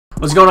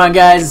What's going on,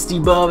 guys? It's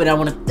D-Bub, and I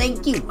want to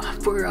thank you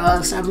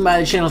for stopping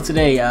by the channel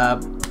today.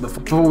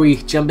 Before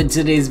we jump into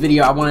today's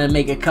video, I want to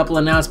make a couple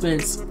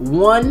announcements.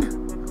 One,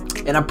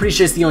 and I'm pretty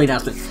sure it's the only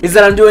announcement, is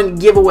that I'm doing a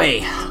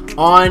giveaway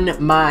on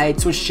my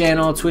Twitch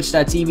channel,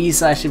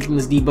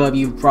 twitch.tv/InfamousDbub.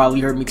 You've probably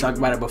heard me talk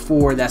about it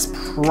before. That's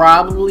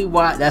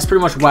pretty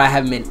much why I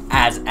haven't been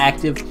as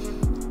active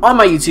on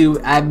my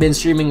YouTube. I've been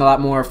streaming a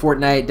lot more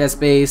Fortnite, Dead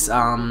Space.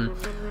 I'm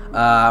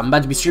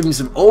about to be streaming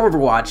some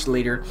Overwatch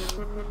later.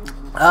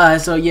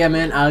 So yeah,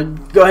 man,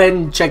 go ahead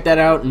and check that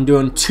out. I'm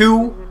doing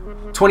two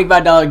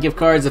 $25 gift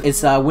cards.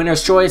 It's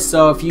winner's choice,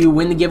 so if you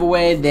win the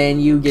giveaway,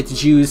 then you get to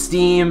choose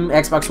Steam,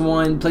 Xbox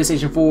One,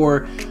 PlayStation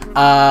 4,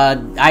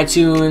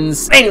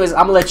 iTunes. Anyways,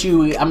 I'm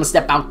gonna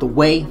step out the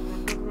way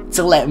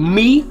to let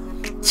me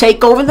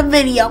take over the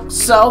video.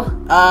 So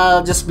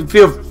just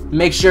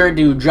make sure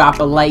to drop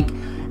a like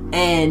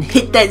and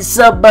hit that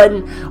sub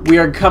button. We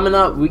are coming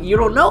up. You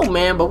don't know,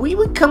 man, but we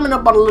coming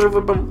up on a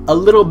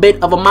little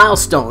bit of a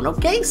milestone.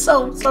 Okay,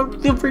 so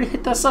feel free to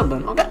hit that sub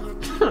button. Okay,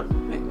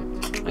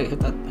 hey,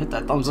 hit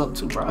that thumbs up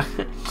too, bro. All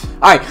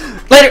right,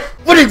 later.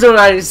 What is going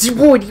on? It's your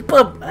boy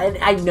D-Bub.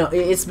 I know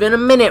it's been a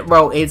minute,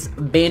 bro. It's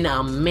been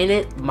a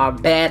minute. My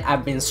bad.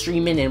 I've been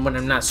streaming, and when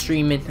I'm not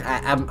streaming,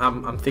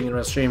 I'm thinking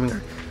about streaming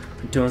or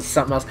doing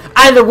something else.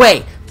 Either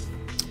way,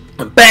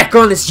 I'm back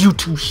on this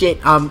YouTube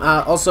shit.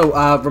 Also,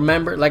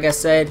 remember, like I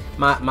said,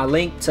 my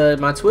link to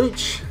my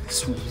Twitch,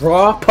 it's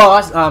raw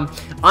pause,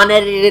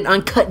 unedited,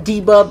 uncut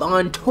D-Bub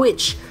on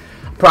Twitch.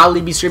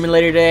 Probably be streaming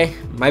later today.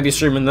 Might be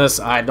streaming this,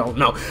 I don't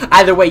know.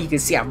 Either way, you can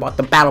see I bought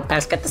the battle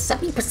pass, got the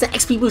 70%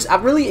 XP boost. I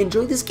really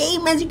enjoyed this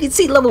game. As you can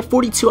see, level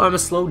 42. I'm gonna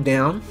slow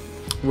down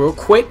real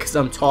quick because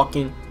I'm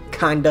talking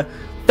kinda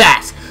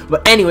fast.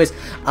 But anyways,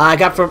 I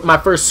got my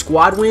first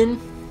squad win.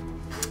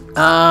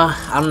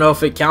 I don't know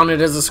if it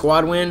counted as a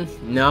squad win.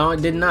 No,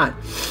 it did not.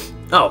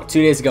 Oh,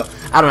 2 days ago.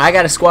 I don't know. I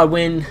got a squad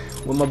win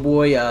with my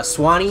boy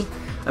Swanee.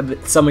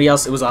 Somebody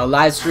else. It was a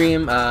live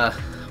stream.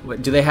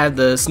 What, do they have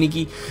the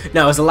sneaky?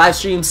 No, it was a live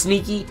stream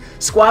sneaky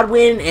squad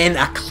win, and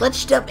I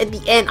clutched up at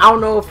the end. I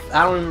don't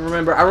even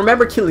remember. I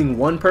remember killing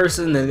one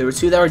person, and there were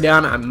two that were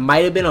down. I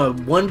might have been a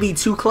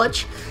 1v2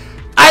 clutch.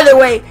 Either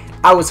way,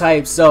 I was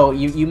hyped. So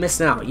you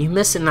missing out. You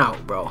missing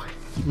out, bro.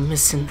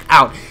 Missing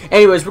out.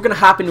 Anyways, we're gonna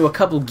hop into a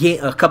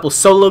couple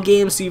solo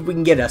games, see if we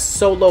can get a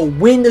solo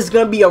win. There's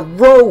gonna be a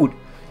road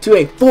to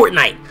a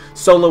Fortnite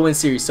solo win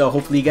series, so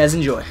hopefully you guys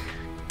enjoy.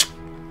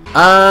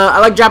 I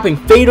like dropping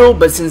Fatal,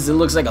 but since it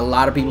looks like a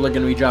lot of people are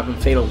gonna be dropping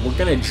Fatal, we're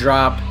gonna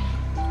drop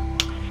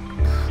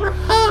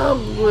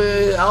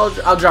probably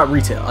I'll drop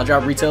Retail. I'll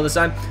drop Retail this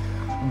time.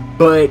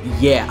 But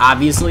yeah,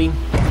 obviously,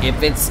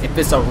 if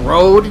it's a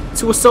road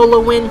to a solo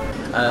win,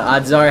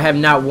 odds are I have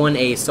not won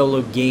a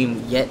solo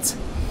game yet.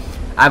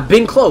 I've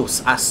been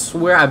close. I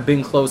swear I've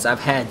been close.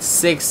 I've had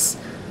 6,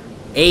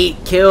 8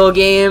 kill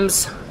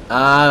games.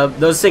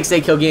 Those 6,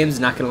 8 kill games,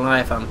 not gonna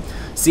lie, if I'm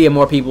seeing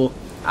more people,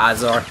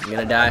 odds are I'm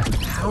gonna die.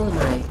 How am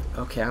I?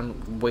 Okay,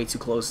 I'm way too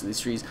close to these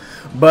trees.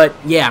 But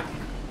yeah,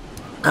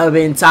 I've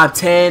been top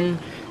 10,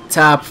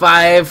 top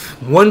 5,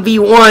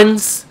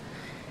 1v1s.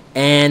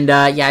 And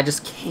yeah, I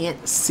just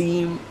can't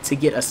seem to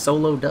get a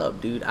solo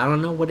dub, dude. I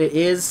don't know what it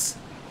is.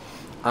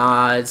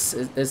 It's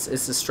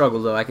a struggle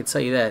though, I can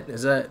tell you that.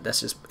 That's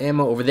just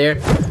ammo over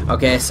there.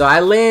 Okay, so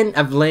I've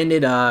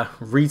landed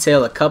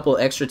Retail a couple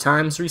extra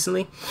times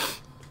recently.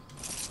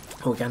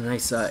 Oh, we got a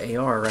nice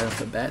AR right off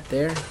the bat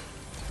there.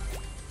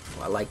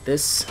 Oh, I like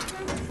this.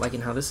 Liking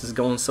how this is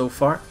going so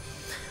far.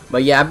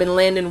 But yeah, I've been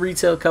landing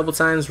Retail a couple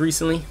times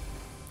recently.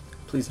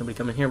 Please nobody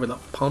come in here with a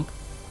pump.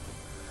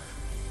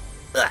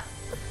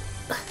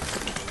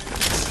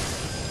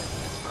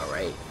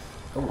 Alright.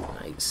 Oh,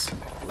 nice.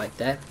 I like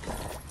that.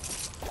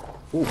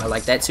 Ooh, I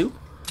like that too.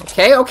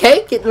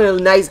 Okay, getting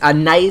a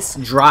nice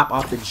drop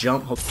off the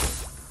jump.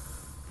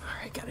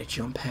 Alright, got a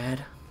jump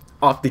pad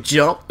off the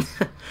jump.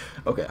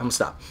 Okay, I'm gonna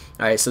stop.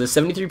 Alright, so there's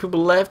 73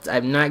 people left.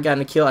 I've not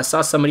gotten a kill. I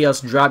saw somebody else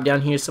drop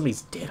down here.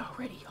 Somebody's dead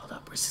already. Hold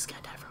up, where's this guy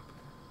die from?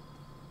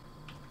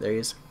 There he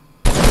is.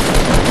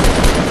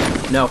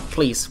 No,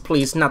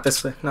 please, not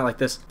this way. Not like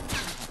this.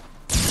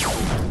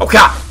 Oh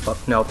god!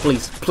 Fuck, no,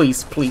 please.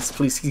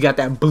 He's got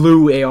that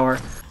blue AR.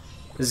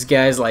 This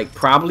guy's like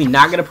probably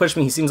not gonna push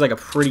me. He seems like a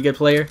pretty good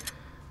player,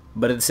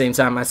 but at the same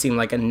time, I seem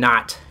like a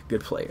not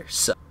good player.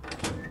 So,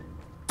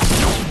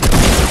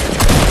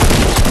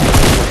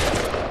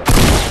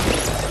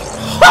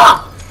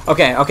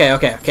 okay.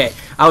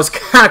 I was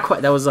kind of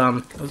quite. That was I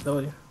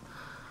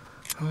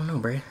don't know,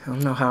 bro. I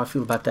don't know how I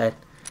feel about that.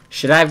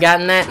 Should I have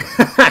gotten that?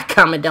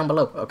 Comment down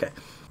below. Okay.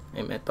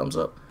 Hey man, thumbs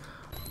up.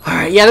 All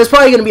right. Yeah, there's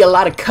probably gonna be a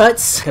lot of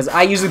cuts because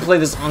I usually play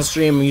this on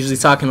stream. I'm usually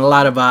talking a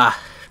lot of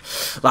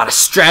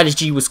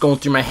strategy, what's going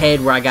through my head,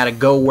 where I gotta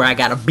go, where I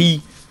gotta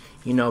be,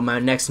 you know, my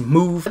next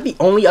move. I'm the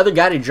only other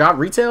guy to drop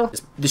Retail.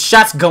 The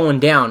shot's going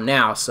down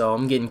now, so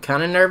I'm getting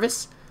kind of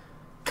nervous,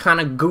 kind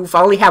of goof.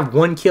 I only have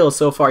 1 kill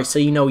so far, so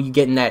you know you're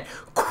getting that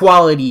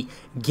quality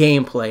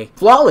gameplay.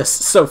 Flawless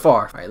so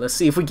far. All right, let's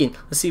see if we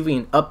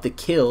can up the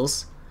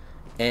kills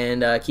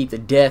and keep the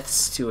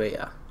deaths to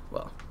a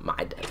well,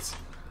 my deaths.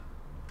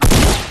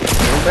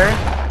 bro.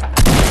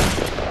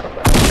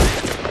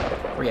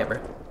 Where you at, bro?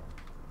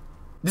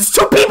 There's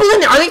 2 people in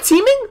there. Are they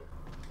teaming?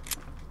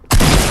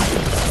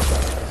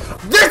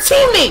 They're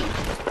teaming!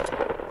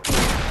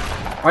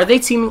 Are they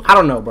teaming? I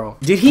don't know, bro.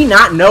 Did he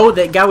not know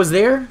that guy was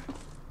there?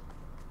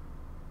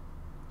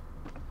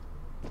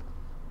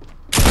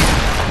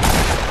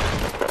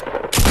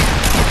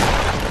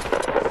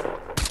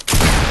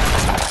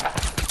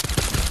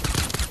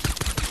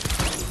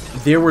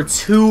 There were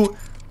 2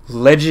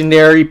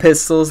 legendary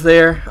pistols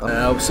there.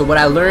 So what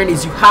I learned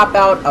is you hop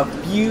out a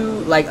few,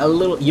 like a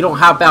little, you don't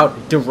hop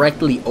out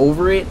directly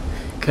over it,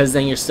 because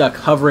then you're stuck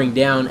hovering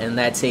down and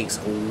that takes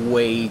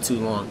way too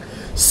long.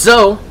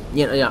 So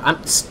you know, I'm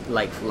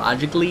like,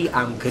 logically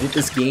I'm good at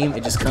this game.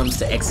 It just comes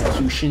to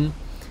execution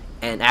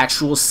and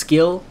actual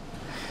skill,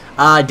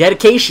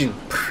 dedication.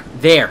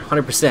 There,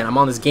 100%. I'm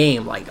on this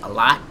game like a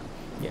lot.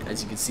 Yeah,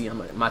 as you can see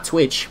on my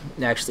Twitch,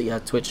 actually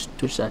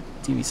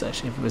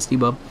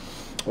twitch.tv/InfamousDebub,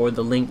 or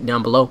the link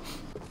down below.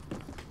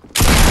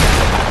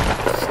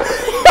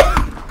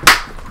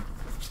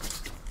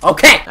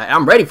 Okay,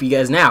 I'm ready for you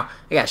guys now.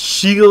 I got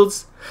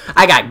shields,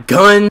 I got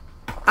guns.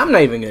 I'm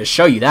not even gonna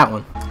show you that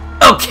one.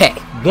 Okay,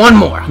 one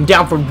more. I'm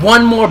down for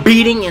one more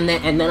beating, and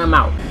then I'm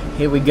out.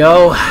 Here we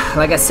go.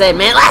 Like I said,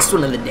 man, last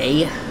one of the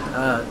day.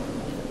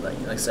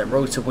 Like I said,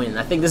 road to win.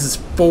 I think this is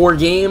 4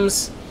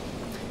 games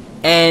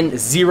and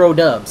 0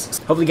 dubs.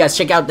 Hopefully you guys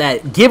check out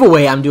that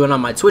giveaway I'm doing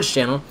on my Twitch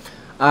channel.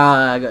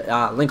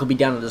 Link will be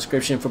down in the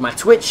description for my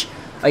Twitch.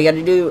 All you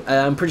gotta do,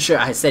 I'm pretty sure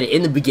I said it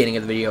in the beginning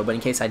of the video, but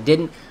in case I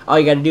didn't, all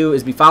you gotta do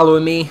is be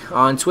following me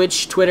on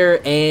Twitch,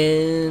 Twitter,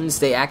 and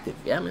stay active.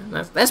 Yeah, man,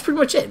 that's pretty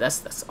much it.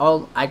 That's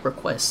all I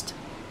request.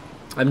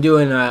 I'm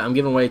giving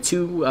away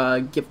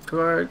 2 gift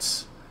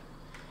cards,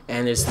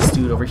 and there's this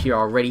dude over here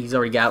already. He's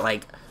already got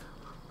like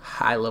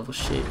high level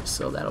shit,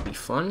 so that'll be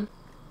fun.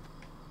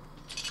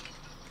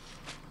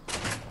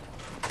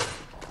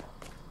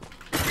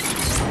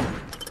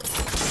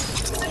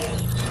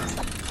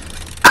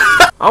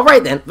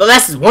 Alright then. Well,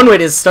 that's one way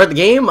to start the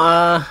game.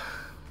 I'm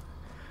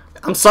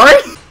sorry?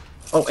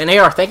 Oh, an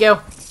AR, thank you.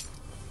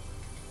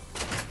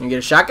 Can you get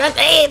a shotgun?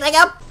 Hey, thank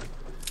you!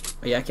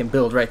 Oh yeah, I can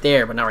build right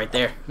there, but not right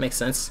there. Makes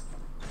sense.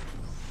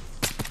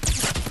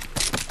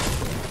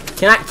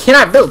 Can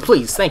I build,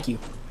 please? Thank you.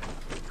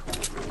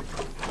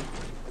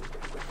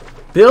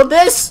 Build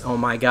this? Oh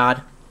my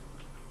god.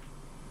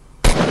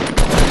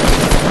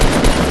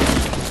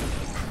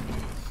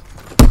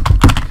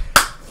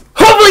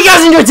 Hopefully you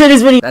guys enjoyed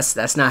today's video.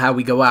 That's not how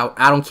we go out.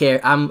 I don't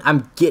care.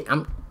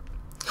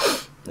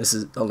 This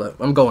is, hold up.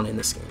 I'm going in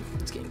this game.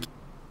 This game.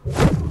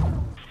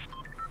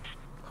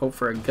 Hope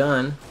for a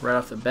gun right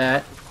off the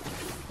bat,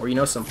 or you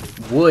know, some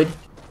wood.